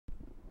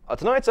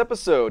Tonight's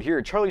episode,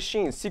 here Charlie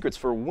Sheen's Secrets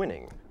for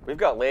Winning. We've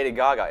got Lady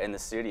Gaga in the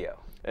studio.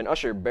 And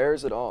Usher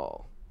bears it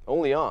all.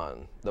 Only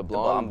on the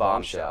Blonde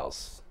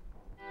Bombshells.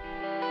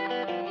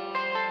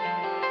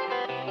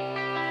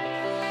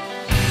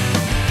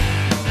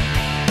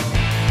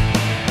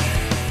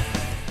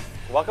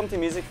 Welcome to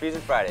Music Fusion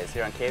Fridays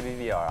here on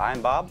KBVR.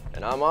 I'm Bob.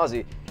 And I'm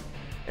Ozzy.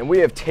 And we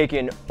have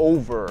taken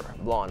over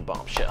Blonde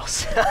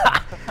Bombshells.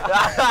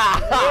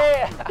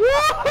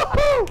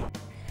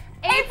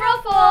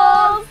 April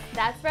Fools!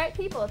 That's right,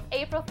 people. It's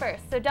April 1st,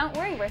 so don't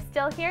worry, we're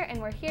still here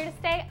and we're here to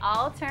stay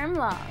all term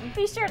long.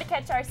 Be sure to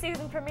catch our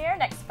season premiere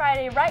next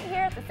Friday right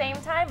here at the same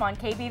time on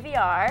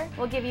KBVR.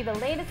 We'll give you the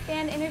latest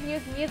band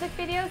interviews, music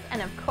videos,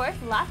 and of course,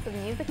 lots of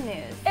music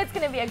news. It's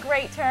going to be a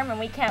great term and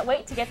we can't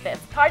wait to get this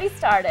party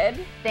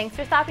started. Thanks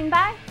for stopping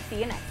by. See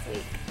you next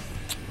week.